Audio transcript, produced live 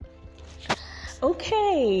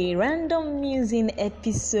Okay, random musing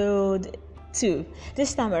episode 2.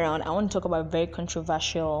 This time around, I want to talk about a very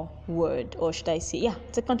controversial word, or should I say,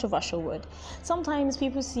 it's a controversial word. Sometimes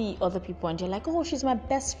people see other people and they're like, oh, she's my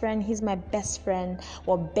best friend, he's my best friend,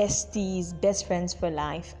 or besties, best friends for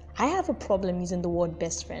life. I have a problem using the word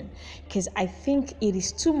best friend because I think it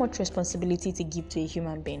is too much responsibility to give to a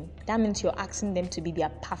human being. That means you're asking them to be their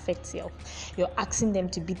perfect self. You're asking them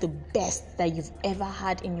to be the best that you've ever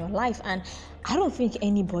had in your life. And I don't think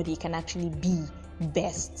anybody can actually be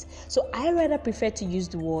best. So I rather prefer to use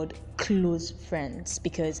the word close friends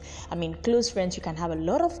because close friends, you can have a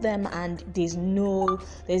lot of them and there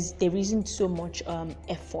isn't so much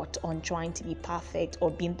effort on trying to be perfect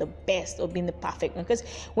or being the best or being the perfect one. Because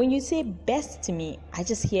when you say best to me, I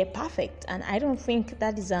just hear perfect, and I don't think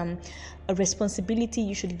that is a responsibility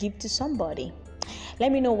you should give to somebody.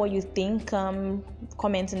 Let me know what you think. Comment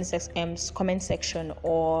in the comment section,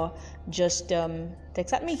 or just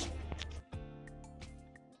text at me.